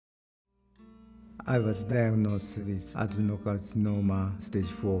I was diagnosed with adenocarcinoma stage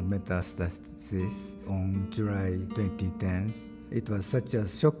 4 metastasis on July 2010. It was such a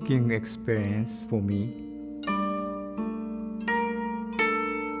shocking experience for me.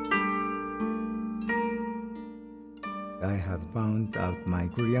 I have found out my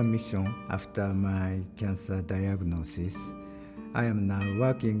career mission after my cancer diagnosis. I am now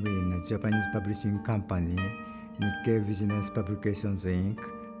working in a Japanese publishing company, Nikkei Business Publications Inc.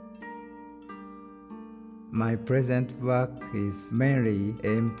 My present work is mainly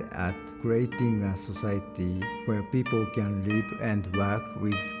aimed at creating a society where people can live and work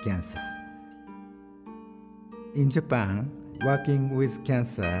with cancer. In Japan, working with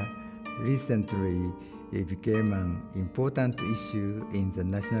cancer recently became an important issue in the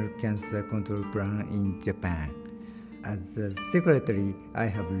National Cancer Control Plan in Japan. As a secretary, I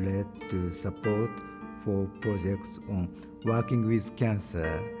have led to support for projects on working with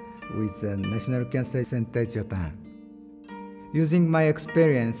cancer with the National Cancer Center Japan. Using my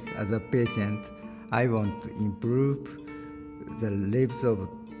experience as a patient, I want to improve the lives of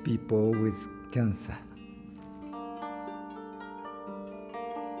people with cancer.